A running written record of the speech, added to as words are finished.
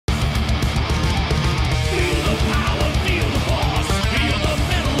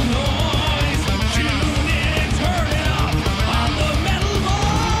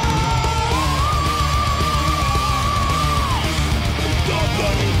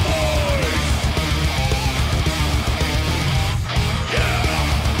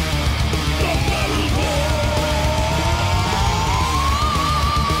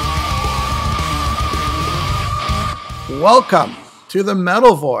Welcome to the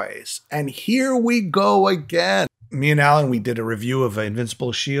Metal Voice, and here we go again. Me and Alan, we did a review of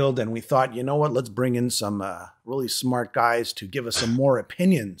Invincible Shield, and we thought, you know what, let's bring in some really smart guys to give us some more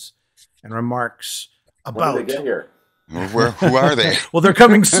opinions and remarks about... When did they get here? Who are they? Well, they're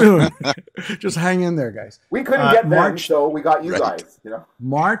coming soon. Just hang in there, guys. We couldn't get them, so we got you guys. You know,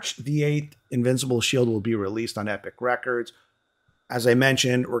 March the 8th, Invincible Shield will be released on Epic Records. As I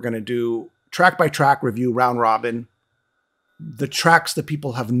mentioned, we're going to do track-by-track review, round robin. The tracks that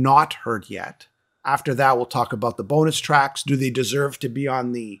people have not heard yet. After that, we'll talk about the bonus tracks. Do they deserve to be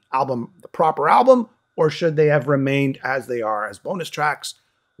on the album, the proper album, or should they have remained as they are as bonus tracks?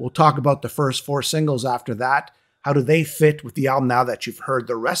 We'll talk about the first 4 singles after that. How do they fit with the album now that you've heard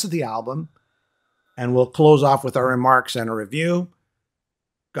the rest of the album? And we'll close off with our remarks and a review.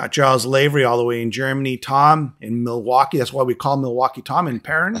 Got Giles Lavery all the way in Germany. Tom in Milwaukee. That's why we call Milwaukee Tom in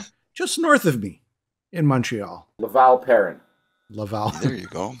Perrin, just north of me in Montreal. Laval Perrin. Laval. There you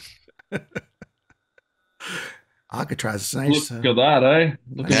go. Alcatraz is nice. Look at that, eh?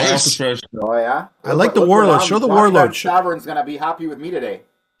 Look at my Alcatraz. Oh, yeah? I like the Warlord. Show the Warlord. Tavern's going to be happy with me today.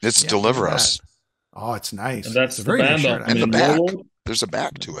 It's Deliver Us. Oh, it's nice. And that's it's the band nice and the back. There's a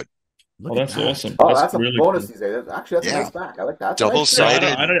back to it. Oh, that's awesome. Oh, that's a really bonus cool. these days. Actually, that's a nice back. I like that.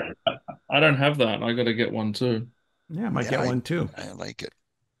 Double-sided. I don't have that. I got to get one too. Yeah, I might get one too. I like it.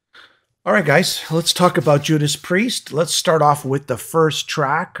 All right, guys, let's talk about Judas Priest. Let's start off with the first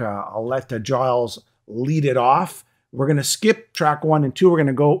track. I'll let Giles lead it off. We're going to skip track 1 and 2. We're going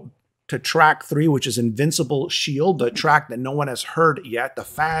to go to track 3, which is Invincible Shield, the track that no one has heard yet. The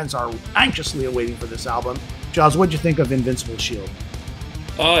fans are anxiously awaiting for this album. Giles, what'd you think of Invincible Shield?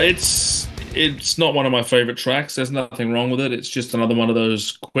 It's not one of my favorite tracks. There's nothing wrong with it. It's just another one of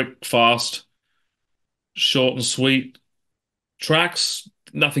those quick, fast, short and sweet tracks.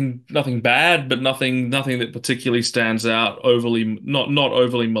 Nothing bad, but nothing that particularly stands out. Not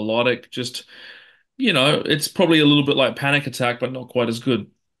overly melodic. Just, you know, it's probably a little bit like Panic Attack, but not quite as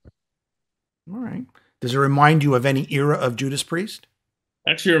good. All right. Does it remind you of any era of Judas Priest?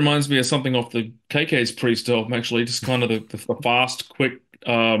 Actually, it reminds me of something off the KK's Priest album. Actually, just kind of the fast, quick,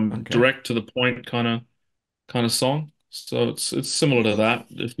 direct to the point kind of song. So it's similar to that.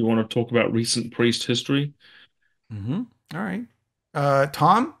 If you want to talk about recent Priest history. Mm-hmm. All right.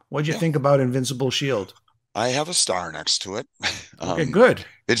 Tom, what'd you think about Invincible Shield? I have a star next to it. Okay, good.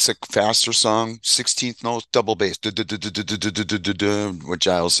 It's a faster song, 16th note, double bass. What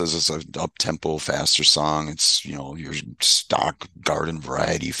Giles says is an up-tempo, faster song. It's, you know, your stock garden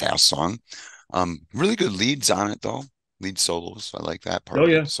variety fast song. Really good leads on it, though. Lead solos. I like that part. Oh,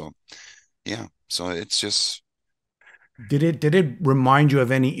 yeah. So, yeah. So it's just... Did it remind you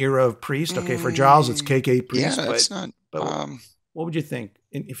of any era of Priest? Okay, for Giles, it's KK Priest. Yeah, it's not... what would you think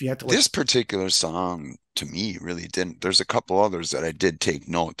if you had to? This particular song to me really didn't. There's a couple others that I did take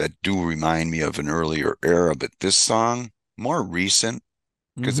note that do remind me of an earlier era, but this song more recent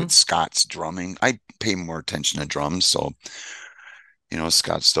because it's Scott's drumming. I pay more attention to drums, so you know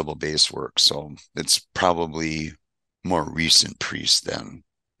Scott's double bass work. So it's probably more recent Priest than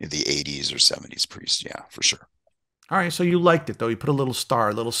the 80s or 70s Priest. Yeah, for sure. All right, so you liked it though. You put a little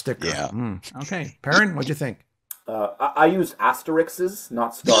star, a little sticker. Yeah. Okay, Perrin, what'd you think? I use asterisks,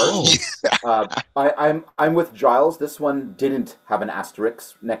 not stars. I'm with Giles. This one didn't have an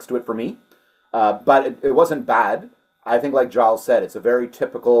asterisk next to it for me, but it wasn't bad. I think, like Giles said, it's a very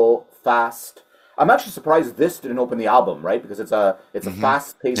typical fast. I'm actually surprised this didn't open the album, right? Because it's a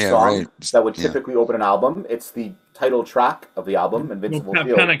fast-paced song that would typically open an album. It's the title track of the album, Invincible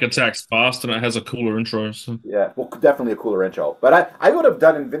Shield. Panic Attack's fast and it has a cooler intro. So. Yeah, well, definitely a cooler intro. But I would have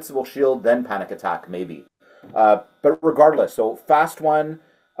done Invincible Shield, then Panic Attack, maybe. But regardless, so fast one.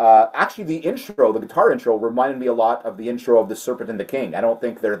 Actually, the guitar intro, reminded me a lot of the intro of the Serpent and the King. I don't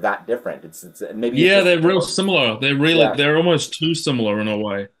think they're that different. It's maybe they're real similar. They're almost too similar in a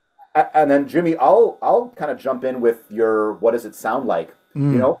way. And then Jimmy, I'll kind of jump in with your what does it sound like? You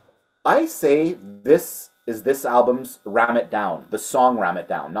know, I say this is this album's Ram It Down, the song Ram It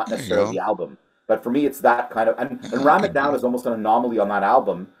Down, not necessarily the album. But for me, it's that kind of and Ram It Down is almost an anomaly on that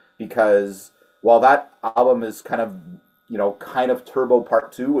album because. While that album is kind of Turbo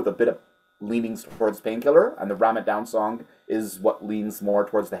Part 2 with a bit of leanings towards Painkiller, and the Ram It Down song is what leans more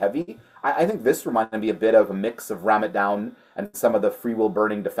towards the heavy, I think this reminded me a bit of a mix of Ram It Down and some of the Free Will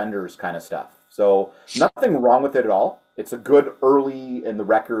Burning Defenders kind of stuff. So nothing wrong with it at all. It's a good early in the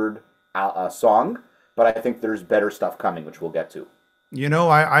record song, but I think there's better stuff coming, which we'll get to. You know,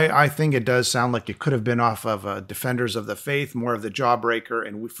 I think it does sound like it could have been off of Defenders of the Faith, more of the Jawbreaker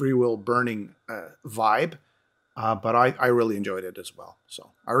and Free Will Burning vibe. But I really enjoyed it as well.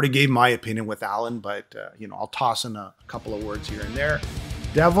 So I already gave my opinion with Alan, but I'll toss in a couple of words here and there.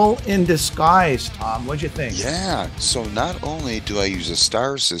 Devil in Disguise, Tom. What'd you think? Yeah. So not only do I use a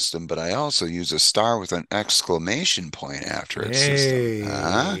star system, but I also use a star with an exclamation point after its system.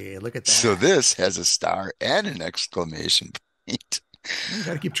 Look at that. So this has a star and an exclamation point. You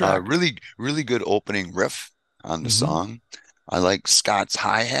gotta keep track. Really, really good opening riff on the song. I like Scott's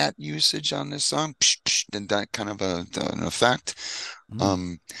hi-hat usage on this song, and that kind of an effect.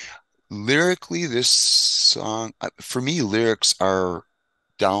 Lyrically, this song, for me, lyrics are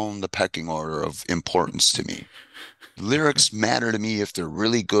down the pecking order of importance to me. Lyrics matter to me if they're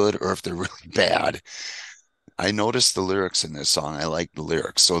really good or if they're really bad. I noticed the lyrics in this song. I like the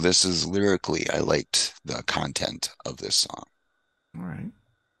lyrics. So this is lyrically, I liked the content of this song. All right.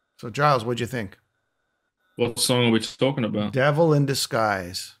 So Giles, what'd you think? What song are we talking about? Devil in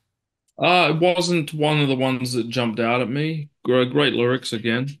Disguise. It wasn't one of the ones that jumped out at me. Great lyrics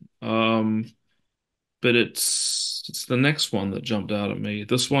again. But it's the next one that jumped out at me.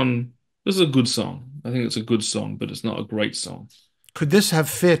 This is a good song. I think it's a good song, but it's not a great song. Could this have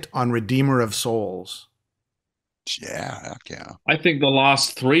fit on Redeemer of Souls? Yeah, yeah. I think the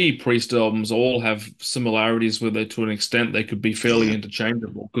last three Priest albums all have similarities where they, to an extent, they could be fairly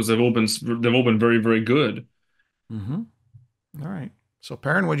interchangeable because they've all been very, very good. All right. So,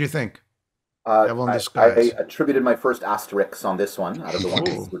 Perrin, what do you think? Devil in Disguise. I attributed my first asterisk on this one out of the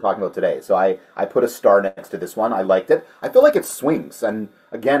ones we're talking about today. So I put a star next to this one. I liked it. I feel like it swings. And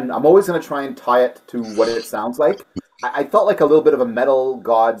again, I'm always going to try and tie it to what it sounds like. I felt like a little bit of a Metal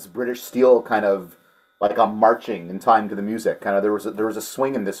Gods British Steel kind of, like I'm marching in time to the music. Kind of there was a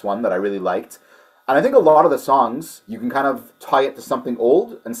swing in this one that I really liked. And I think a lot of the songs, you can kind of tie it to something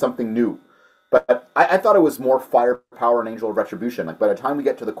old and something new. But I thought it was more Firepower and Angel of Retribution. Like by the time we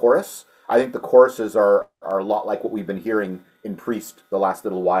get to the chorus, I think the choruses are a lot like what we've been hearing in Priest the last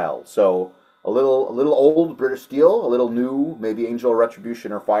little while. So a little old British Steel, a little new, maybe Angel of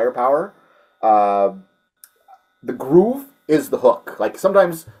Retribution or Firepower. The groove is the hook. Like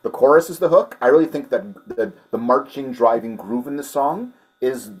sometimes the chorus is the hook. I really think that the marching, driving groove in the song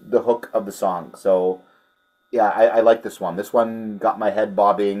is the hook of the song. So yeah, I like this one. This one got my head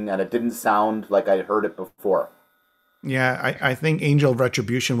bobbing, and it didn't sound like I'd heard it before. Yeah, I think Angel of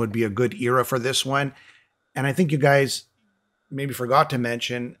Retribution would be a good era for this one. And I think you guys maybe forgot to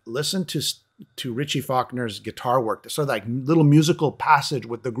mention, listen to Richie Faulkner's guitar work. So like little musical passage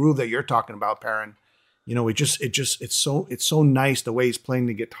with the groove that you're talking about, Perrin. It's so nice the way he's playing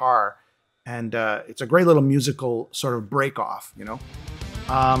the guitar. And it's a great little musical sort of break off,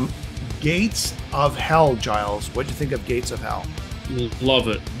 Gates of Hell, Giles. What do you think of Gates of Hell? Love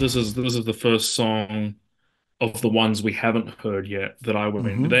it. This is the first song of the ones we haven't heard yet that I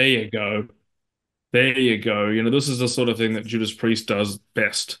went, there you go. There you go. This is the sort of thing that Judas Priest does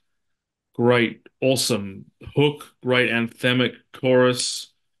best. Great, awesome hook, great anthemic chorus.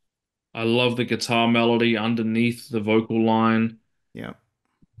 I love the guitar melody underneath the vocal line. Yeah.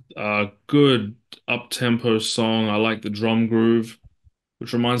 Good up-tempo song. I like the drum groove,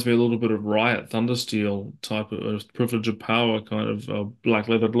 which reminds me a little bit of Riot, Thundersteel type of Privilege of Power kind of black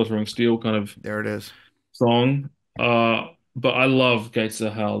leather glittering steel kind of. There it is. Song. But I love Gates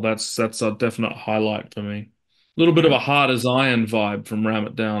of Hell. That's a definite highlight for me. A little bit of a Hard as Iron vibe from Ram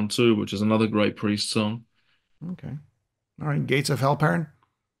It Down too, which is another great Priest song. Okay. All right. Gates of Hell, Perrin?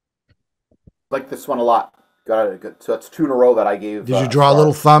 Like this one a lot. So that's two in a row that I gave. Did you draw a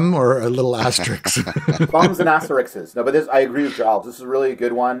little thumb or a little asterisk? Thumbs and asterisks. No, but I agree with Giles. This is really a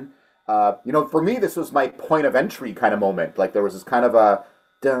good one. For me, this was my point of entry kind of moment. Like there was this kind of a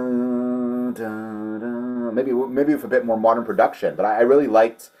dun, dun, dun, maybe with a bit more modern production. But I really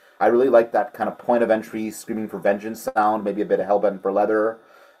liked that kind of point of entry, screaming for vengeance sound. Maybe a bit of Hellbent for Leather.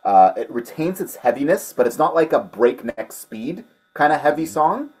 It retains its heaviness, but it's not like a breakneck speed kind of heavy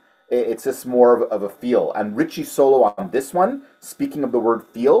song. It's just more of a feel. And Richie's solo on this one, speaking of the word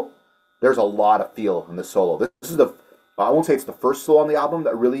feel, there's a lot of feel in the solo. This is I won't say it's the first solo on the album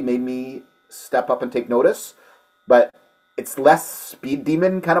that really made me step up and take notice, but it's less Speed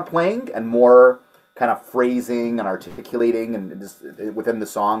Demon kind of playing and more kind of phrasing and articulating and just within the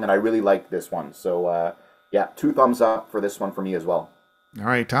song. And I really liked this one. So, 2 thumbs up for this one for me as well. All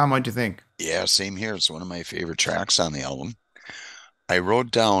right, Tom, what'd you think? Yeah, same here. It's one of my favorite tracks on the album. I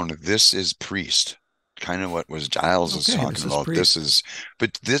wrote down, this is Priest, kind of what was Giles was talking about.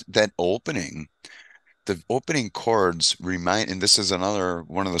 That opening, the opening chords and this is another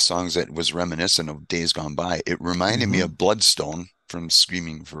one of the songs that was reminiscent of Days Gone By. It reminded me of Bloodstone from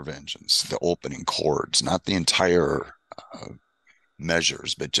Screaming for Vengeance, the opening chords, not the entire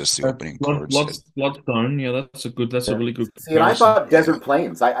measures, but just the opening chords. Bloodstone, yeah, that's a really good See, and I comparison. thought Desert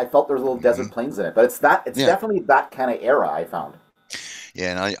Plains. I felt there was little desert plains in it, but it's Yeah. definitely that kind of era, I found.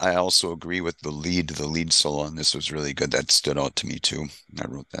 Yeah, and I also agree with the lead solo on this was really good. That stood out to me too. I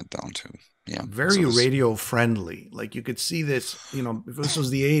wrote that down too. Yeah. Very radio friendly. Like you could see this, if this was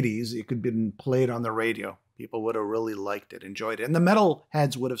the 80s, it could have been played on the radio. People would have really liked it, enjoyed it. And the metal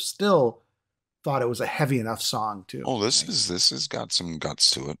heads would have still thought it was a heavy enough song too. Oh, this has got some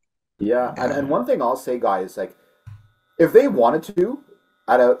guts to it. Yeah, and one thing I'll say, guys, like if they wanted to,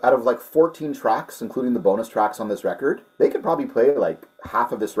 out of like 14 tracks, including the bonus tracks on this record, they could probably play like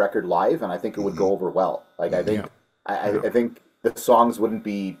half of this record live, and I think it would go over well. Like I think I think the songs wouldn't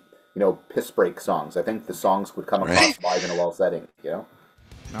be piss break songs. I think the songs would come across live in a well setting. All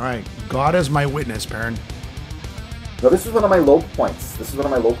right, God is my witness, Perrin. No, this is one of my low points. This is one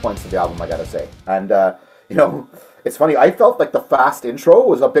of my low points of the album, I gotta say. And it's funny. I felt like the fast intro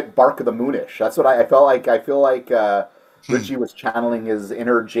was a bit Bark of the Moonish. That's what I felt like. I feel like Richie was channeling his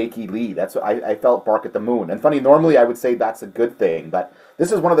inner Jakey Lee. That's what I felt. Bark at the Moon. And funny, normally I would say that's a good thing, but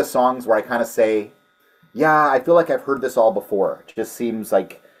this is one of the songs where I kind of say, yeah, I feel like I've heard this all before. It just seems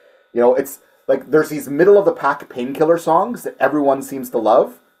like, it's like there's these middle of the pack Painkiller songs that everyone seems to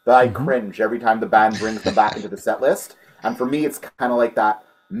love. That I cringe every time the band brings them back into the set list. And for me, it's kind of like that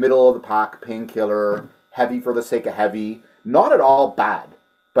middle of the pack Painkiller, heavy for the sake of heavy. Not at all bad,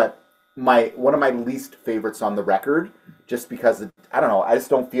 but one of my least favorites on the record, just because I don't know. I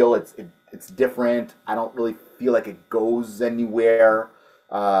just don't feel it's different. I don't really feel like it goes anywhere.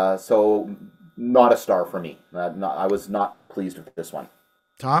 So not a star for me. I was not pleased with this one.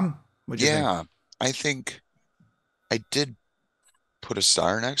 Tom, what'd you think? Yeah, I think I did put a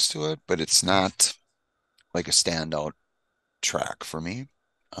star next to it, but it's not like a standout track for me.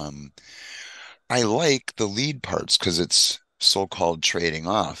 I like the lead parts because it's so-called trading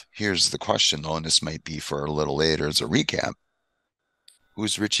off. Here's the question though, and this might be for a little later as a recap.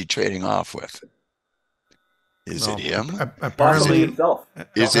 Who's Richie trading off with? Is it him? Apparently himself.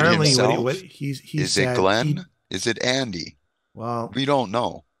 Is it himself? Is it Glenn? Is it Andy? Well, we don't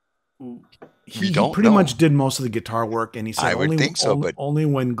know. He pretty much did most of the guitar work, and he said but only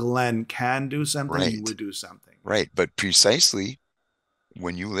when Glenn can do something, he would do something. Right, but precisely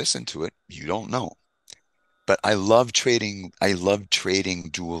when you listen to it, you don't know. But I love trading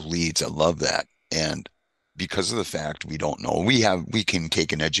dual leads. I love that. And because of the fact we don't know, we can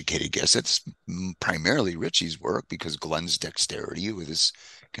take an educated guess. It's primarily Richie's work because Glenn's dexterity with his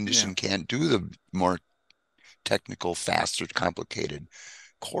condition can't do the more technical, faster, complicated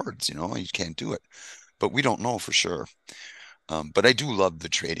chords, you can't do it, but we don't know for sure. But I do love the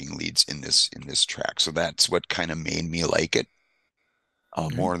trading leads in this track, so that's what kind of made me like it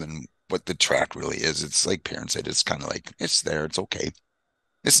more than what the track really is. It's like Perrin said, it's kind of like it's there, it's okay,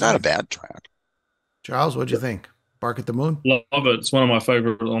 it's not a bad track. Giles, what'd you think? Bark at the Moon? Love it. It's one of my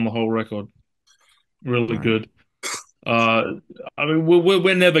favorite on the whole record. Really good. I mean,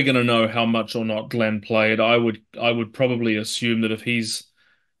 we're never going to know how much or not Glenn played. I would probably assume that if he's,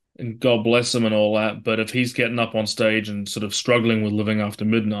 and God bless him and all that, but if he's getting up on stage and sort of struggling with Living After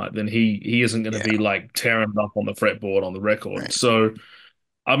Midnight, then he isn't going to be like tearing it up on the fretboard on the record. Right. So,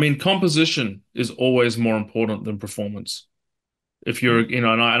 I mean, composition is always more important than performance. If you're,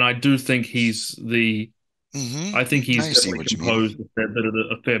 and I do think he's the, I think he's definitely composed a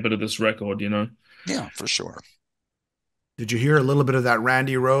fair bit of this record, Yeah, for sure. Did you hear a little bit of that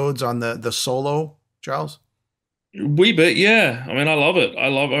Randy Rhoads on the solo, Giles? Wee bit, yeah. I mean, I love it. I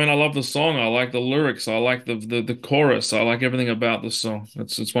love the song. I like the lyrics. I like the chorus. I like everything about the song.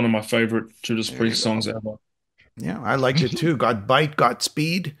 It's one of my favorite Judas Priest songs ever. Yeah, I liked it too. Got Bite, Got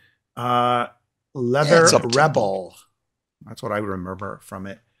Speed, Leather Rebel. That's what I remember from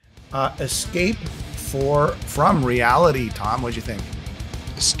it. Escape from Reality. Tom, what'd you think?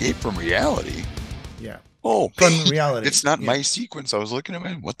 Escape from Reality? Yeah. Oh, from reality. It's not my sequence. I was looking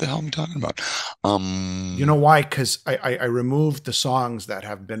at what the hell am I talking about? You know why? Because I removed the songs that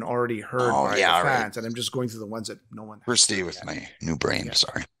have been already heard by the fans, and I'm just going through the ones that no one. First day with my new brain. Yeah.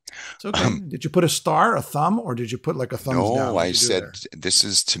 Sorry. It's okay. Did you put a star, a thumb, or did you put like a thumbs down? No, I said this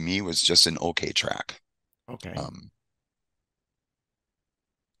is to me was just an okay track. Okay.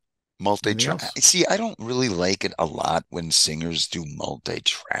 Multi-track. See, I don't really like it a lot when singers do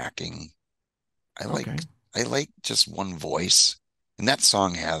multi-tracking. I like just one voice, and that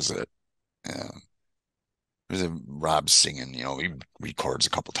song has it. There's a Rob singing, he records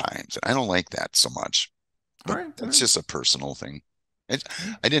a couple times. I don't like that so much, but it's just a personal thing.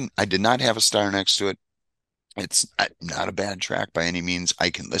 I did not have a star next to it. It's not a bad track by any means.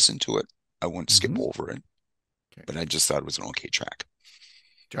 I can listen to it. I won't skip over it, but I just thought it was an okay track.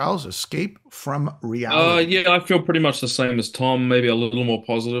 Giles, Escape from Reality. Yeah, I feel pretty much the same as Tom, maybe a little more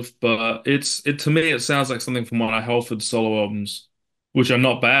positive, but it to me it sounds like something from one of Halford's solo albums, which are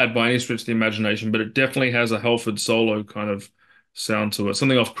not bad by any stretch of the imagination, but it definitely has a Halford solo kind of sound to it,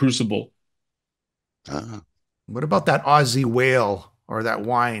 something off Crucible. Uh, What about that Aussie whale or that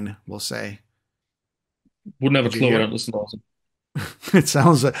wine, we'll say? Wouldn't have Did a you clue. I hear don't it? listen to Austin. It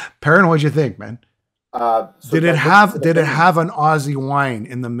sounds like Perrin, what'd you think, man? So Did it have an Aussie wine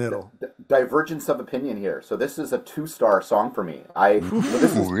in the middle? divergence of opinion here? So this is a 2-star song for me.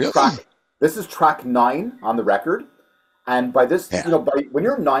 This is really? track 9 on the record, and by this, Yeah. by when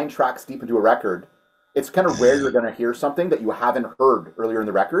you're 9 tracks deep into a record, it's kind of rare you're going to hear something that you haven't heard earlier in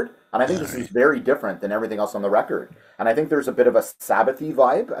the record, and I think this is very different than everything else on the record. And I think there's a bit of a Sabbathy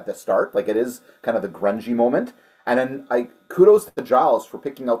vibe at the start, like it is kind of the grungy moment. And then kudos to Giles for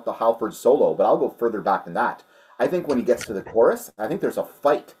picking out the Halford solo, but I'll go further back than that. I think when he gets to the chorus, I think there's a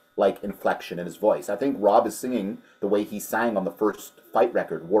fight-like inflection in his voice. I think Rob is singing the way he sang on the first Fight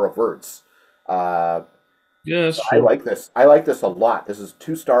record, War of Words. Yeah, that's I true. like this. I like this a lot. This is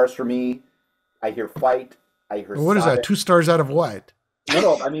 2 stars for me. I hear fight. I hear What is that? Sabbath. 2 stars out of what?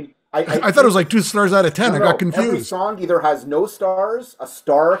 No, I mean, I thought it was like 2 stars out of 10. no, I no. got Every confused. song either has no stars, a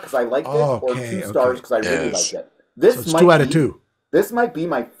star because I liked it, or Okay, 2 stars because I really Yes. liked it. This So it's might 2 out of be- 2. This might be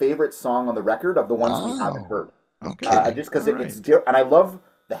my favorite song on the record of the ones we haven't Oh, heard. okay. Just because All and I love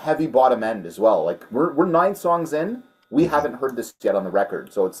the heavy bottom end as well. Like we're 9 songs in, we haven't heard this yet on the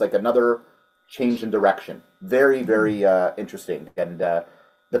record, so it's like another change in direction. Very, very interesting, and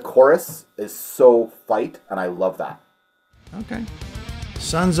the chorus is so fight, and I love that. Okay.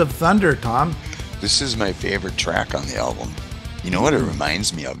 Sons of Thunder, Tom. This is my favorite track on the album. You know what it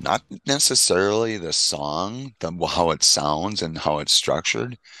reminds me of? Not necessarily the song, how it sounds and how it's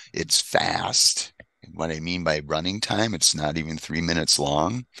structured. It's fast. What I mean by running time, it's not even 3 minutes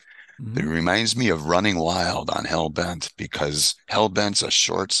long. But it reminds me of Running Wild on Hellbent, because Hellbent's a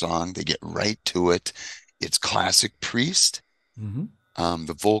short song. They get right to it. It's classic Priest. Mm-hmm.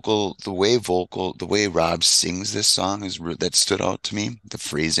 The way Rob sings this song that stood out to me. The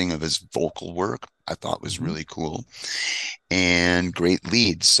phrasing of his vocal work I thought was really cool, and great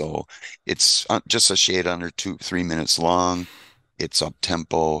leads. So it's just a shade under 3 minutes long. It's up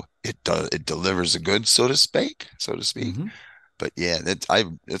tempo. It delivers a good, so to speak. Mm-hmm. But yeah,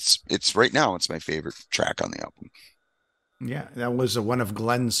 it's right now it's my favorite track on the album. Yeah, that was one of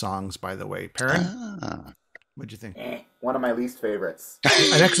Glenn's songs, by the way. Perrin, Ah. what'd you think? One of my least favorites.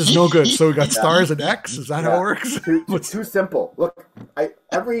 An X is no good, so we got stars and X. Is that how it works? Too simple. Look,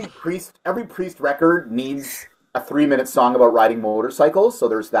 every priest record needs a 3-minute song about riding motorcycles. So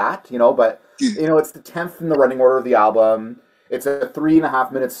there's that, But it's the 10th in the running order of the album. It's a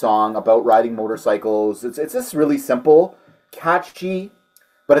 3.5-minute song about riding motorcycles. It's just really simple, catchy,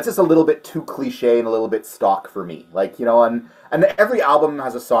 but it's just a little bit too cliche and a little bit stock for me. And every album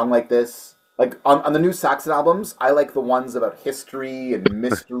has a song like this. Like on the new Saxon albums, I like the ones about history and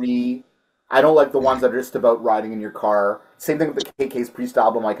mystery. I don't like the ones that are just about riding in your car. Same thing with the KK's Priest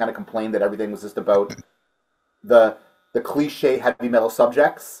album. I kind of complained that everything was just about the cliche heavy metal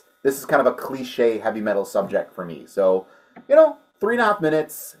subjects. This is kind of a cliche heavy metal subject for me. So, 3.5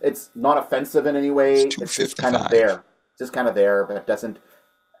 minutes. It's not offensive in any way. It's just kind of there. Just kind of there, but it doesn't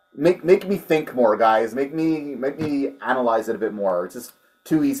make me think more, guys. Make me analyze it a bit more. It's just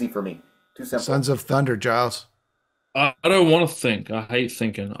too easy for me. Too simple. Sons of Thunder, Giles. I don't want to think. I hate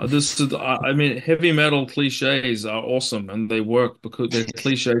thinking. I mean, heavy metal cliches are awesome and they work because they're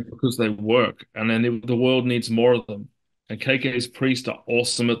cliche because they work. And then the world needs more of them. And KK's Priest are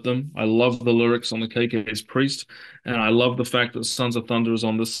awesome at them. I love the lyrics on the KK's Priest. And I love the fact that Sons of Thunder is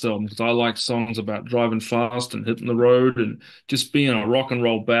on this album because I like songs about driving fast and hitting the road and just being a rock and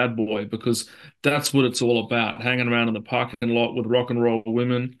roll bad boy, because that's what it's all about. Hanging around in the parking lot with rock and roll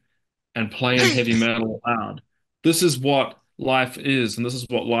women and playing heavy metal loud. This is what life is, and this is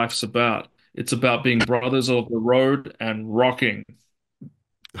what life's about. It's about being brothers of the road and rocking.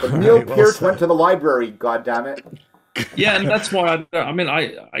 But Neil Pearce went to the library, goddammit. Yeah, and that's why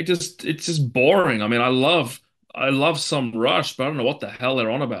it's just boring. I mean, I love some Rush, but I don't know what the hell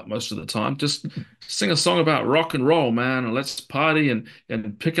they're on about most of the time. Just sing a song about rock and roll, man, and let's party and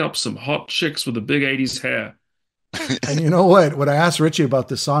pick up some hot chicks with the big 80s hair. And you know what? When I asked Richie about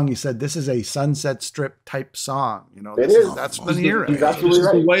this song, he said this is a Sunset Strip type song. It is. That's the era. He's absolutely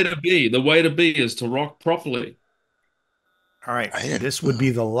right. The way to be. The way to be is to rock properly. All right, this would be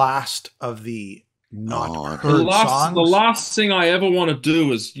the last of the not The heard songs. last thing I ever want to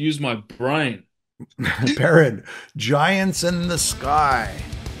do is use my brain. Perrin, Giants in the Sky.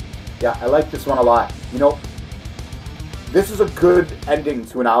 Yeah, I like this one a lot. this is a good ending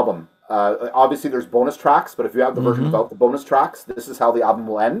to an album. Obviously, there's bonus tracks, but if you have the version without the bonus tracks, this is how the album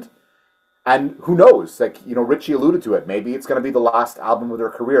will end. And who knows? Like, Richie alluded to it. Maybe it's going to be the last album of their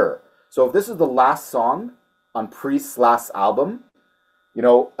career. So if this is the last song on Priest's last album,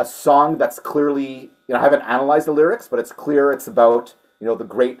 a song that's clearly, I haven't analyzed the lyrics, but it's clear it's about, the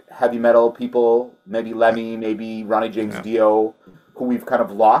great heavy metal people, maybe Lemmy, maybe Ronnie James Dio, who we've kind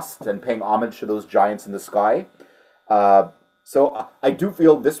of lost, and paying homage to those giants in the sky. So I do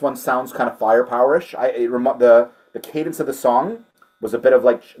feel this one sounds kind of firepower-ish. The cadence of the song was a bit of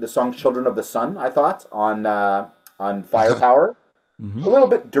like the song "Children of the Sun," I thought, on Firepower. A little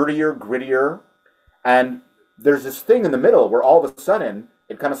bit dirtier, grittier, and there's this thing in the middle where all of a sudden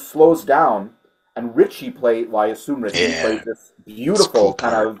it kind of slows down, and Richie played this beautiful cool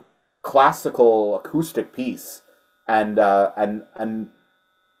kind of classical acoustic piece, and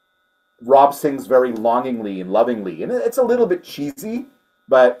Rob sings very longingly and lovingly, and it's a little bit cheesy,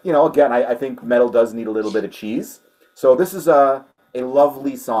 but again, I think metal does need a little bit of cheese. So this is a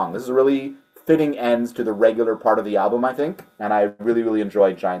lovely song. This is a really fitting ends to the regular part of the album, I think, and I really, really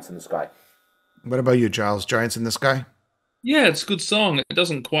enjoyed Giants in the Sky. What about you, Giles? Giants in the Sky? Yeah, it's a good song. It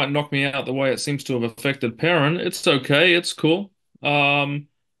doesn't quite knock me out the way it seems to have affected Perrin. It's okay. It's cool. I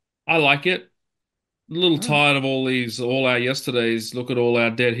like it. A little tired of all our yesterdays, look at all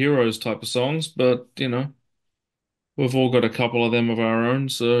our dead heroes type of songs, but we've all got a couple of them of our own,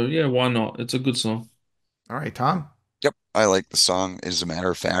 so yeah, why not? It's a good song. All right, Tom. Yep, I like the song. As a matter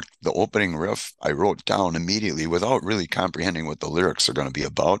of fact, the opening riff I wrote down immediately without really comprehending what the lyrics are going to be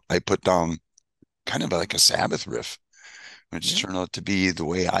about. I put down kind of like a Sabbath riff, which turned out to be the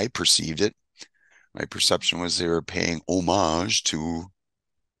way I perceived it. My perception was they were paying homage to,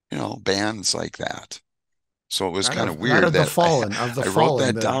 bands like that. So it was kind of weird that I wrote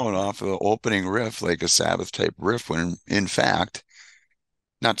that down off of the opening riff, like a Sabbath type riff, when in fact,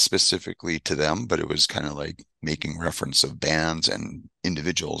 not specifically to them, but it was kind of like making reference of bands and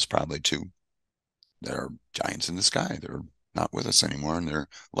individuals probably too that are giants in the sky. They're not with us anymore, and they're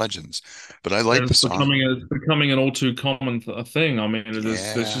legends. But I like the song. It's becoming an all too common thing. I mean, there's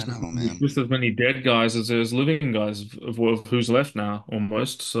just as many dead guys as there's living guys of who's left now,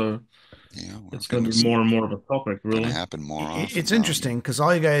 almost. So it's going to be more and more of a topic, really. Going to happen more often. It's interesting because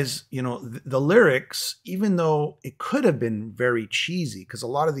all you guys, the lyrics, even though it could have been very cheesy, because a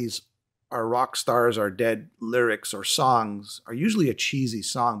lot of these our rock stars, our dead lyrics or songs are usually a cheesy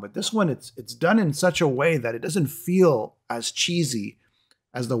song, but this one it's done in such a way that it doesn't feel as cheesy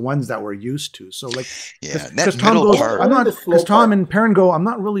as the ones that we're used to. So like, because Tom and Perrin go, I'm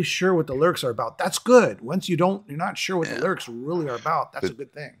not really sure what the lyrics are about. That's good. Once you're not sure what the lyrics really are about, that's a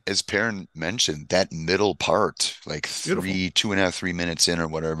good thing. As Perrin mentioned, that middle part, like 2.5, 3 minutes in or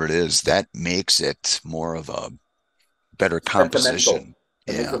whatever it is, that makes it more of a better composition.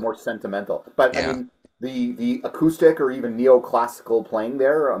 It makes it more sentimental. But I mean, the acoustic or even neoclassical playing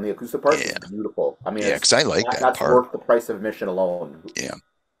there on the acoustic part is beautiful. I mean, because I like that that's part. Worth the price of admission alone. Yeah.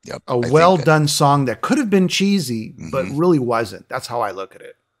 Yep. A well-done song that could have been cheesy, but really wasn't. That's how I look at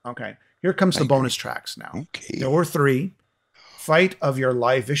it. Okay. Here comes the bonus tracks now. Okay. There were 3. Fight of Your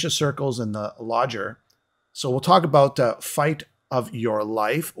Life, Vicious Circles, and The Lodger. So we'll talk about Fight of Your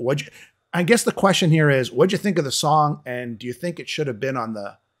Life. I guess the question here is, what'd you think of the song, and do you think it should have been on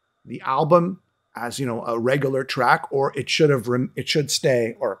the album as a regular track, or it should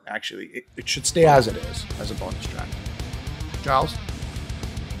stay, or actually it should stay as it is as a bonus track? Giles?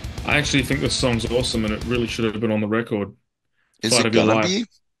 I actually think this song's awesome, and it really should have been on the record. Is it gonna be?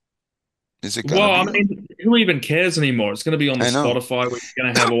 Is it gonna be? Well, I mean, who even cares anymore? It's going to be on the Spotify where you're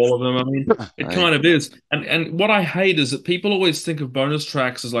going to have all of them. I mean, it kind of is. And what I hate is that people always think of bonus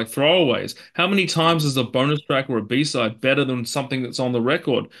tracks as like throwaways. How many times is a bonus track or a B-side better than something that's on the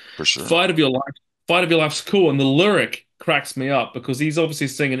record? For sure. Fight of Your Life's cool. And the lyric cracks me up because he's obviously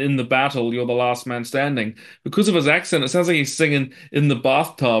singing "In the battle, you're the last man standing." Because of his accent, it sounds like he's singing "In the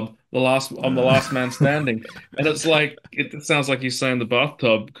bathtub, I'm the last man standing." And it's like, it sounds like he's saying the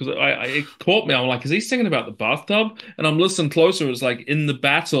bathtub, because it caught me. I'm like, is he singing about the bathtub? And I'm listening closer. It's like "In the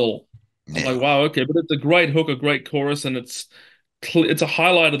battle." I'm like, wow, okay. But it's a great hook, a great chorus, and it's a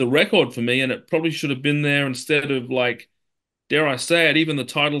highlight of the record for me. And it probably should have been there instead of, like, dare I say it, even the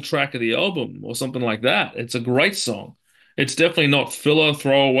title track of the album or something like that. It's a great song. It's definitely not filler,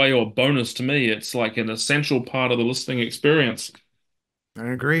 throwaway, or bonus to me. It's like an essential part of the listening experience. I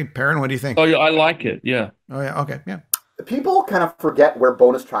agree. Perrin, what do you think? Oh, yeah, I like it. Yeah. Oh, yeah. Okay. Yeah. People kind of forget where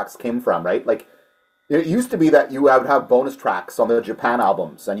bonus tracks came from, right? Like, it used to be that you would have bonus tracks on the Japan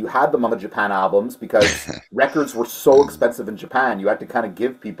albums, and you had them on the Japan albums because records were so expensive in Japan. You had to kind of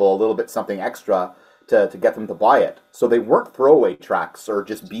give people a little bit something extra. to get them to buy it. So they weren't throwaway tracks or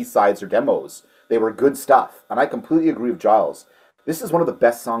just B-sides or demos. They were good stuff. And I completely agree with Giles. This is one of the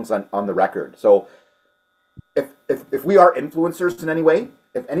best songs on the record. So if we are influencers in any way,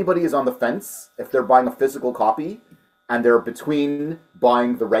 if anybody is on the fence, if they're buying a physical copy and they're between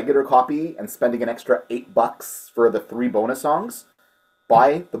buying the regular copy and spending an extra $8 for the 3 bonus songs,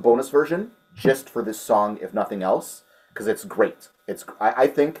 buy the bonus version just for this song, if nothing else, because it's great. I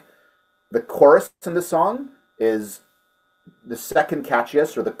think the chorus in the song is the second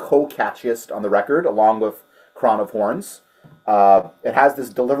catchiest or the co-catchiest on the record, along with Crown of Horns. It has this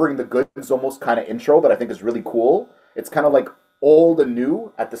delivering the goods almost kind of intro that I think is really cool. It's kind of like old and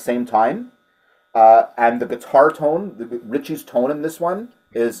new at the same time. And the guitar tone, Richie's tone in this one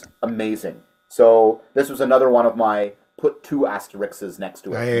is amazing. So this was another one of my put 2 asterisks next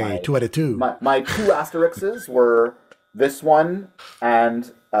to it. Hey, 2 out of 2. My 2 asterisks were this one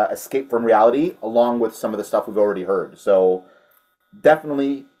and Escape from Reality, along with some of the stuff we've already heard. So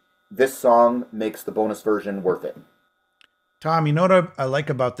definitely this song makes the bonus version worth it. Tom, you know what I like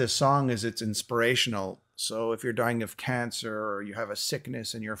about this song is it's inspirational. So if you're dying of cancer or you have a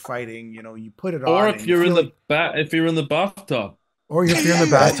sickness and you're fighting, you put it on. Or if you're in the bathtub. Or if you're in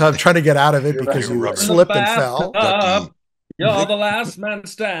the bathtub trying to get out of it because you slipped and fell. You're the last man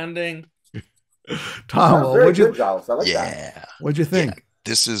standing. Tom, what'd you, Giles? I like that. What'd you think? Yeah,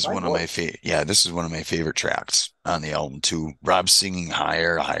 this is one of my favorite. Yeah, this is one of my favorite tracks on the album too. Rob singing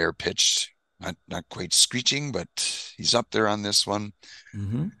higher pitched, not quite screeching, but he's up there on this one.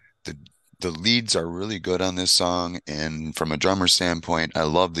 Mm-hmm. The leads are really good on this song, and from a drummer standpoint, I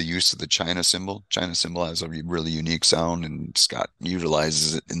love the use of the China cymbal. China cymbal has a really unique sound, and Scott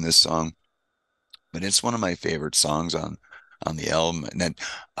utilizes it in this song. But it's one of my favorite songs on the album. And then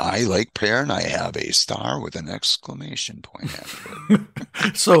I like Perrin. I have a star with an exclamation point after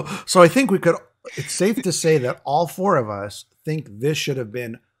it. So I think it's safe to say that all 4 of us think this should have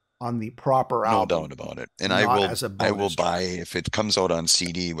been on the proper album. No doubt about it. And I will buy, if it comes out on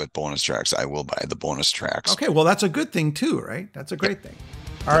CD with bonus tracks, I will buy the bonus tracks. Okay, well, that's a good thing too, right? That's a great thing.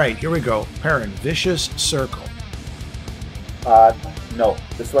 All right, here we go. Perrin, Vicious Circle. No,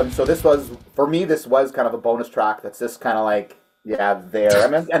 this one. So this was, for me, this was kind of a bonus track that's just kind of like, there. I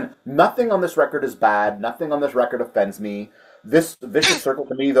mean, and nothing on this record is bad. Nothing on this record offends me. This Vicious Circle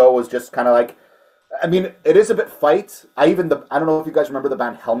to me, though, was just kind of like, I mean, it is a bit fight. I don't know if you guys remember the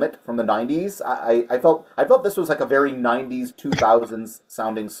band Helmet from the 90s. I felt this was like a very 90s, 2000s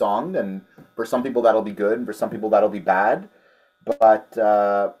sounding song, and for some people that'll be good, and for some people that'll be bad. But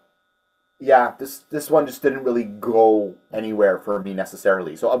this one just didn't really go anywhere for me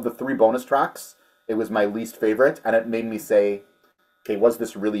necessarily. So of the 3 bonus tracks, it was my least favorite, and it made me say, okay, was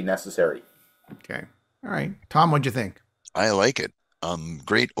this really necessary? Okay. All right. Tom, what'd you think? I like it.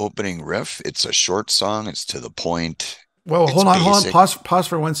 Great opening riff. It's a short song. It's to the point. Well, hold on. Pause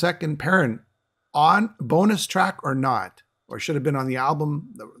for 1 second. Perrin, on bonus track or not? Or should have been on the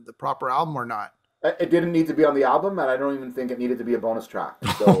album, the proper album or not? It didn't need to be on the album, and I don't even think it needed to be a bonus track.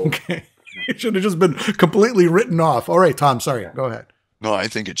 So. Okay. It should have just been completely written off. All right, Tom, sorry. Go ahead. No, I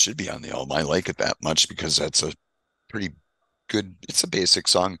think it should be on the album. I like it that much because that's a pretty good, it's a basic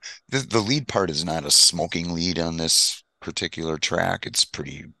song. The lead part is not a smoking lead on this particular track. It's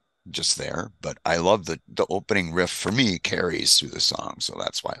pretty just there, but I love the opening riff. For me, carries through the song, so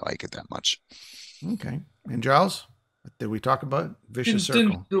that's why I like it that much. Okay. And Giles, did we talk about Vicious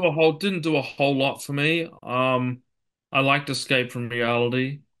Circle? Didn't do a whole lot for me. I liked Escape from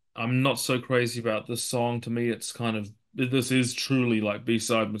Reality. I'm not so crazy about this song. To me, it's kind of, this is truly like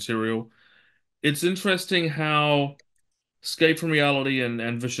B-side material. It's interesting how Escape from Reality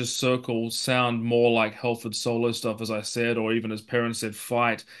and Vicious Circle sound more like Halford solo stuff, as I said, or even as Perrin said,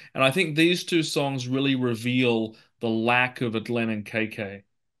 fight. And I think these 2 songs really reveal the lack of a Glenn and KK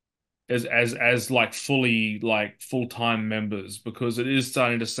as like fully like full-time members, because it is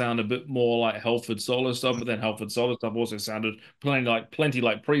starting to sound a bit more like Halford solo stuff, but then Halford solo stuff also sounded plenty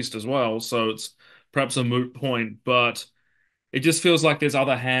like Priest as well. So it's perhaps a moot point, but it just feels like there's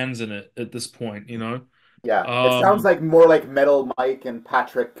other hands in it at this point, Yeah, it sounds like more like Metal Mike and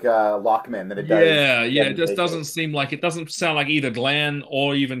Patrick Lockman than it does. Yeah, it just doesn't sound like either Glenn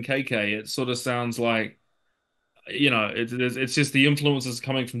or even KK. It sort of sounds like, it's just the influences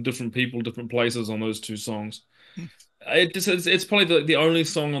coming from different people, different places on those 2 songs. It's probably the only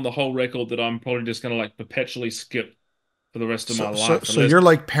song on the whole record that I'm probably just going to like perpetually skip for the rest of my life. So you're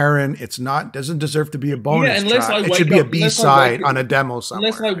like Perrin, doesn't deserve to be a bonus track. It should be a B-side on a demo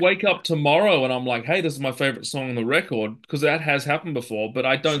somewhere. Unless I wake up tomorrow and I'm like, hey, this is my favorite song on the record, because that has happened before, but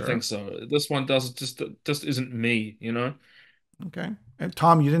I don't think so. This one just isn't me, Okay. And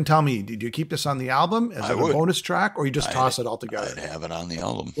Tom, you didn't tell me, did you keep this on the album as a bonus track, or you just toss it all together? I'd have it on the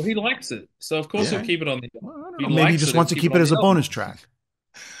album. Well, he likes it, so of course he'll keep it on the album. Well, maybe he just wants to keep it as a bonus track.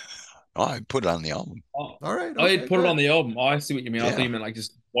 Oh, I'd put it on the album. All right. Okay, I'd put it on the album. I see what you mean. I thought you meant like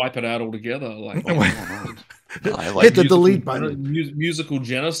just wipe it out altogether. Like, no. I like hit the delete button. Musical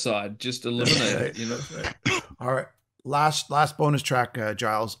genocide. Just eliminate it. You know. All right. Last bonus track,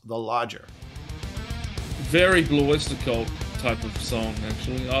 Giles, The Lodger. Very Blue Oyster Cult type of song,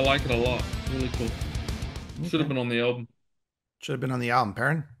 actually. I like it a lot. Really cool. Should have been on the album. Should have been on the album,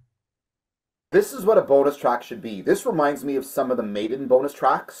 Perrin. This is what a bonus track should be. This reminds me of some of the Maiden bonus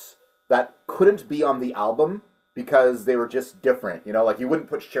tracks that couldn't be on the album because they were just different. You know, like you wouldn't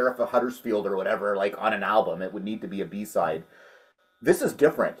put Sheriff of Huddersfield or whatever like on an album. It would need to be a B-side. This is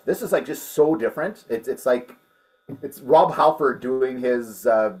different. This is like just so different. It's like it's Rob Halford doing his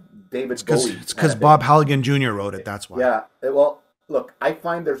David Bowie. It's because Bob Halligan Jr. wrote it. That's why. Yeah. Well, look, I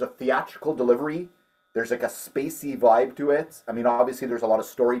find there's a theatrical delivery. There's like a spacey vibe to it. I mean, obviously there's a lot of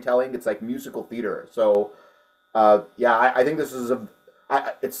storytelling. It's like musical theater. So, I think this is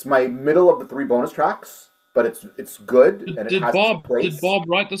it's my middle of the 3 bonus tracks, but it's good. Did Bob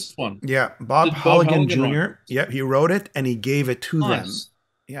write this one? Yeah, Bob Halligan Jr. Yeah, he wrote it and he gave it to them.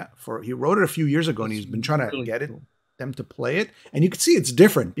 Yeah, he wrote it a few years ago and he's been trying to get them to play it. And you can see it's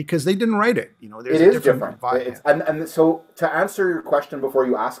different because they didn't write it. You know, there's a different vibe. And so to answer your question before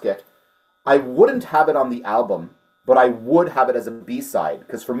you ask it, I wouldn't have it on the album, but I would have it as a B-side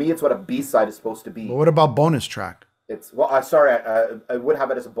because for me, it's what a B-side is supposed to be. But what about bonus track? I would have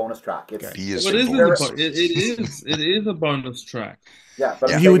it as a bonus track. It is a bonus track. Yeah,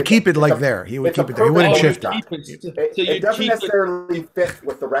 but he would keep it like there. He would keep it there. He wouldn't shift it. It doesn't necessarily fit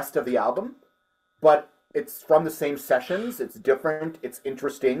with the rest of the album, but it's from the same sessions. It's different. It's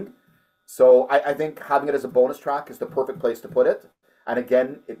interesting. So I think having it as a bonus track is the perfect place to put it. And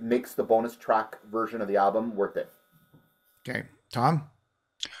again, it makes the bonus track version of the album worth it. Okay. Tom?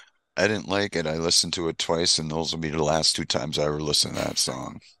 I didn't like it. I listened to it twice, and those will be the last 2 times I ever listened to that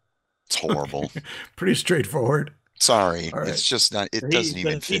song. It's horrible. Pretty straightforward. Sorry. Right. It's just not, it doesn't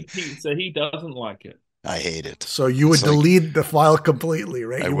even fit. So he doesn't like it. I hate it. So you would delete the file completely,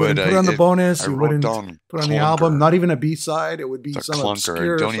 right? You wouldn't put it on the bonus. You wouldn't put on the album. Not even a B-side. It would be some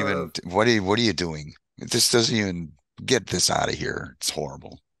obscure. Don't even. What are you doing? This doesn't even get this out of here. It's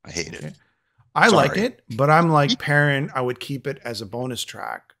horrible. I hate it. I like it, but I'm like Perrin. I would keep it as a bonus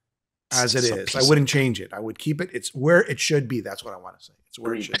track, as it is. I wouldn't change it. I would keep it. It's where it should be. That's what I want to say. It's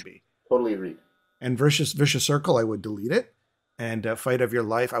where it should be. Totally agreed. And Vicious Circle, I would delete it. And Fight of Your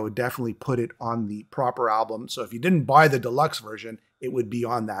Life, I would definitely put it on the proper album. So if you didn't buy the deluxe version, it would be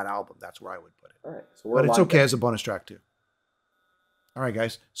on that album. That's where I would put it. All right. So but it's okay as a bonus track too. All right,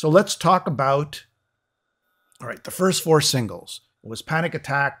 guys. So let's talk about, the first 4 singles. It was Panic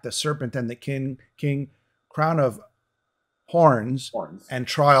Attack, The Serpent and the King, Crown of Horns, and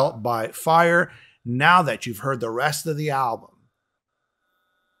Trial by Fire. Now that you've heard the rest of the album,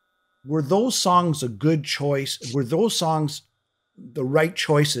 were those songs a good choice? Were those songs the right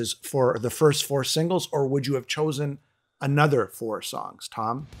choices for the first 4 singles, or would you have chosen another 4 songs,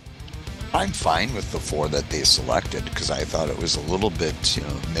 Tom? I'm fine with the 4 that they selected because I thought it was a little bit,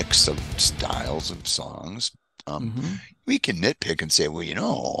 mix of styles of songs. We can nitpick and say,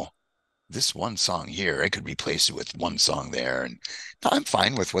 well, this one song here, I could replace it with one song there. And I'm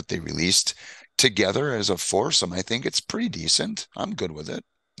fine with what they released together as a foursome. I think it's pretty decent. I'm good with it.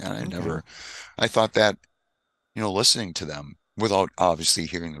 And I thought that, listening to them without obviously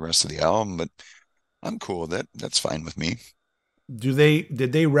hearing the rest of the album, but I'm cool with it. That's fine with me. Did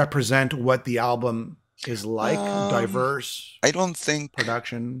they represent what the album is like, diverse? I don't think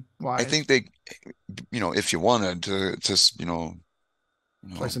production wise. I think they, if you wanted to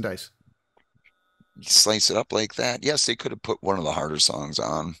slice and dice, slice it up like that. Yes, they could have put one of the harder songs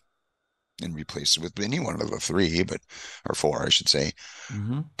on and replaced it with any one of the 3, or 4, I should say.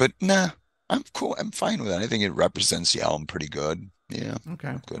 But nah, I'm cool. I'm fine with that. I think it represents the album pretty good. Yeah.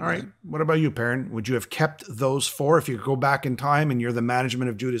 Okay. All right. What about you, Perrin? Would you have kept those 4 if you could go back in time and you're the management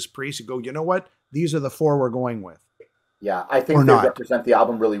of Judas Priest? You go, you know what? These are the 4 we're going with. Yeah, I think they represent the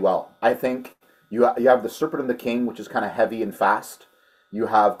album really well. I think you have The Serpent and the King, which is kind of heavy and fast. You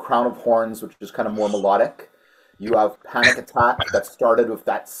have Crown of Horns, which is kind of more melodic. You have Panic Attack that started with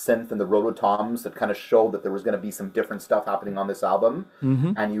that synth and the rototoms that kind of showed that there was going to be some different stuff happening on this album.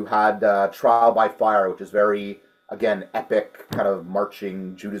 And you had Trial by Fire, which is very, again, epic, kind of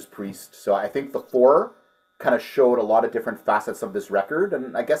marching Judas Priest. So I think the 4 kind of showed a lot of different facets of this record.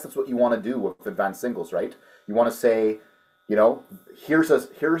 And I guess that's what you want to do with advanced singles, right? You want to say, here's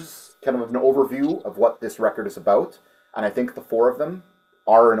kind of an overview of what this record is about. And I think the 4 of them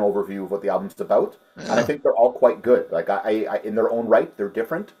are an overview of what the album's about, and I think they're all quite good. Like I in their own right, they're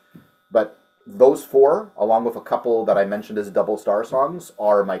different, but those four, along with a couple that I mentioned as double star songs,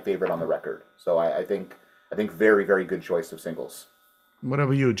 are my favorite on the record. So I think very, very good choice of singles. What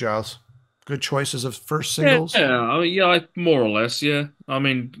about you, Giles? Good choices of first singles? Yeah, more or less, yeah. I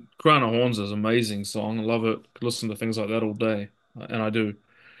mean, Crown of Horns is an amazing song. I love it. Could listen to things like that all day, and I do.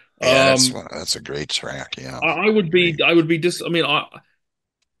 Yeah, Um, that's a great track. Yeah, I would agree. be, I mean,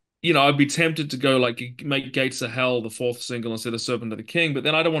 I'd be tempted to go like make Gates of Hell the fourth single instead of Serpent of the King, but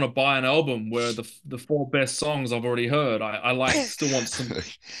then I don't want to buy an album where the four best songs I've already heard. Still want some.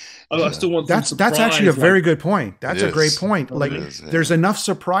 I Yeah, still want some That's actually a surprise. very good point. That's it a great is. point. Like, It is, there's yeah. enough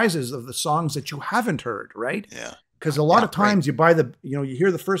surprises of the songs that you haven't heard, right? Yeah. Because a lot Yeah, of times you buy you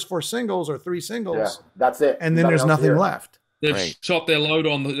hear the first four singles or three Yeah, singles, that's it. and then there's nothing left. They've Right. shot their load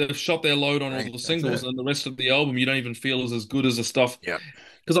on they've shot their load on all Right, the that's singles, it. and the rest of the album you don't even feel is as good as the stuff. Yeah.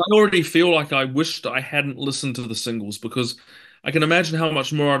 Because I already feel like I wished I hadn't listened to the singles, because I can imagine how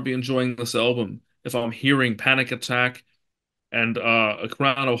much more I'd be enjoying this album if I'm hearing Panic Attack and A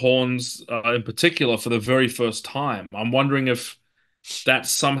Crown of Horns in particular for the very first time. I'm wondering if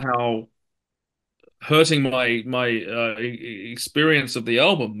that's somehow hurting my experience of the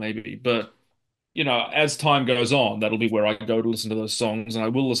album, maybe. But as time goes on, that'll be where I go to listen to those songs, and I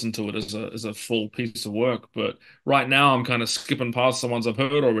will listen to it as a full piece of work. But right now, I'm kind of skipping past the ones I've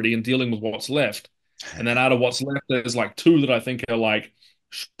heard already and dealing with what's left. And then out of what's left, there's like two that I think are like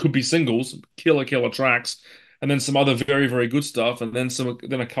could be singles, killer tracks, and then some other very very good stuff, and then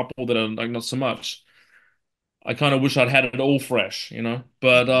a couple that are like not so much. I kind of wish I'd had it all fresh,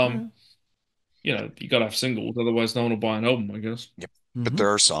 But you gotta have singles, otherwise no one will buy an album, I guess. Yep. But Mm-hmm. there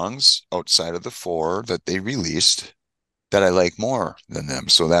are songs outside of the four that they released that I like more than them.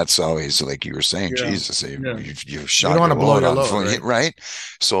 So that's always, like you were saying, Yeah, Jesus, yeah, you've You don't shot want your to blow load your on load, right? right?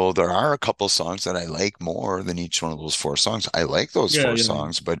 So there are a couple songs that I like more than each one of those four songs. I like those yeah, four yeah.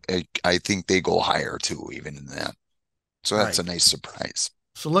 songs, but I think they go higher too, even in that. So All that's right. a nice surprise.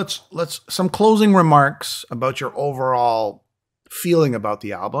 So let's some closing remarks about your overall feeling about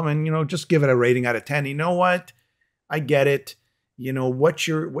the album, and just give it a rating out of 10. You know what? I get it. What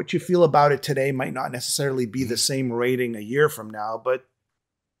you feel about it today might not necessarily be the same rating a year from now, but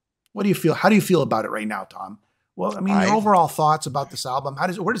what do you feel? How do you feel about it right now, Tom? Well, I mean, your I overall thoughts about this album.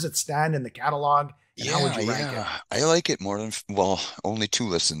 Where does it stand in the catalog, and how would you rank it? I like it more than, well, only 2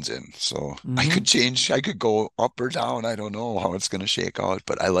 listens in. So I Mm-hmm. could change, I could go up or down. I don't know how it's going to shake out,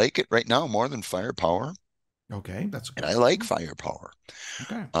 but I like it right now more than Firepower. Okay, that's And good. I like Firepower.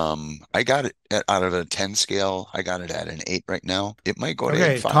 Okay. I got it out of a 10 scale. I got it at an 8 right now. It might go to Okay,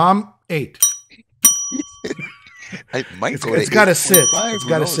 8.5. Tom, 8. I might go It's to got to sit. 8.5. It's Who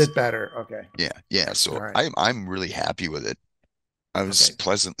got to knows? sit better. Okay. Yeah. So All right. I'm really happy with it. I was Okay.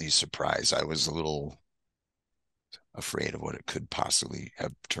 pleasantly surprised. I was a little afraid of what it could possibly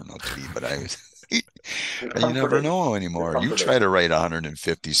have turned out to be, but you never know anymore. You try to write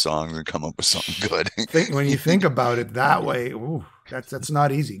 150 songs and come up with something good. When you think about it that way, ooh, that's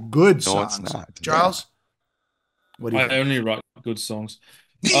not easy. Good No, songs. it's not. Charles, what do you I think? only write good songs.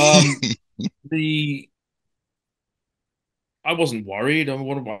 Yeah. The I wasn't worried. I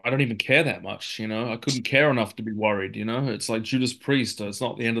don't even care that much, I couldn't care enough to be worried, It's like Judas Priest. It's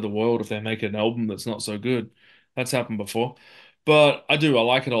not the end of the world if they make an album that's not so good. That's happened before. But I do. I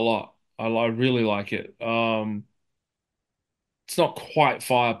like it a lot. I really like it. It's not quite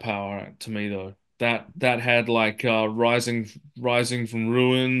Firepower to me though. That had like Rising from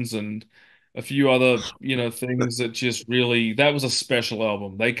Ruins and a few other, things that just really that was a special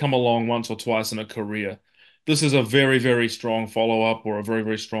album. They come along once or twice in a career. This is a very, very strong follow-up or a very,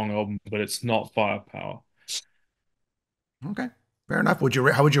 very strong album, but it's not Firepower. Okay, fair enough.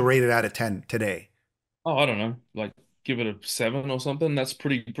 How would you rate it out of 10 today? Oh, I don't know, like give it a 7 or something. That's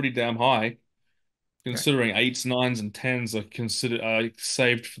pretty damn high. Okay. Considering eights, nines, and tens are considered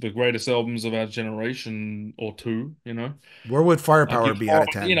saved for the greatest albums of our generation or two, Where would I'd Firepower give be out four, of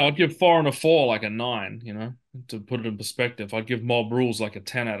 10? I'd give Four and a Four like a 9, to put it in perspective. I'd give Mob Rules like a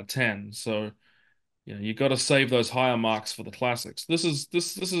 10 out of 10. So, you got to save those higher marks for the classics. This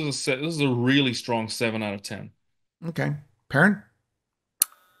is a really strong 7 out of 10. Okay, Perrin.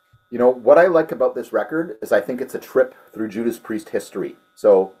 What I like about this record is I think it's a trip through Judas Priest history.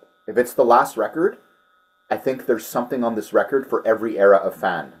 So if it's the last record, I think there's something on this record for every era of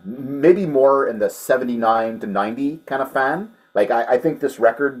fan. Maybe more in the 79 to 90 kind of fan. Like, I think this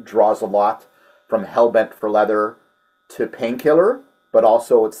record draws a lot from Hellbent for Leather to Painkiller, but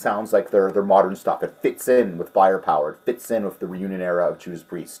also it sounds like their modern stuff. It fits in with Firepower. It fits in with the reunion era of Judas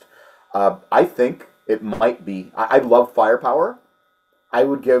Priest. I think it might be... I love Firepower. I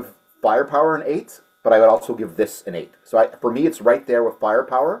would give Firepower an 8, but I would also give this an 8. So for me, it's right there with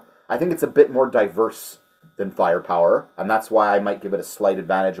Firepower. I think it's a bit more diverse than Firepower, and that's why I might give it a slight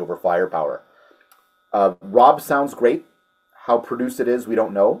advantage over Firepower. Rob sounds great. How produced it is, we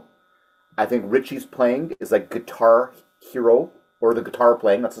don't know. I think Richie's playing is like Guitar Hero, or the guitar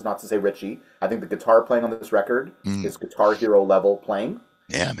playing. That's not to say Richie. I think the guitar playing on this record is Guitar Hero level playing.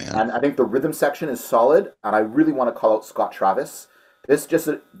 Yeah, man. And I think the rhythm section is solid, and I really want to call out Scott Travis. This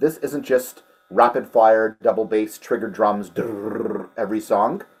isn't just rapid fire, double bass, trigger drums, every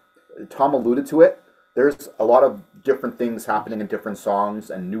song. Tom alluded to it. There's a lot of different things happening in different songs,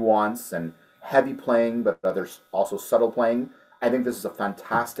 and nuance, and heavy playing, but there's also subtle playing. I think this is a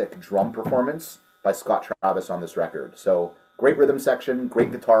fantastic drum performance by Scott Travis on this record. So great rhythm section,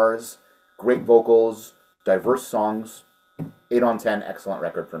 great guitars, great vocals, diverse songs. 8 on 10, excellent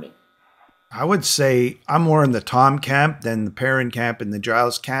record for me. I would say I'm more in the Tom camp than the Perrin camp and the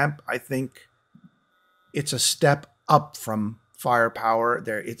Giles camp. I think it's a step up from Firepower.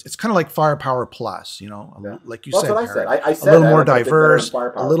 There, it's kind of like Firepower Plus, like you said. That's what I said. A little more diverse,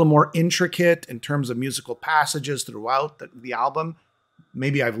 a little more intricate in terms of musical passages throughout the album.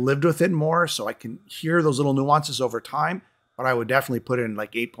 Maybe I've lived with it more, so I can hear those little nuances over time. But I would definitely put it in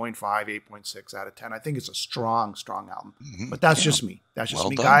like 8.5, 8.6 out of 10. I think it's a strong album. But that's just me. That's just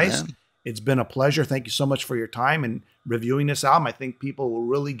me, done, guys. Man. It's been a pleasure. Thank you so much for your time and reviewing this album. I think people will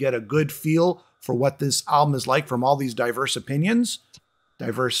really get a good feel for what this album is like from all these diverse opinions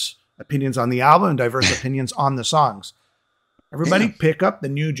on the album and diverse opinions on the songs. Everybody pick up the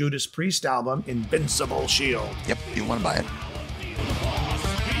new Judas Priest album, Invincible Shield. Yep, you want to buy it.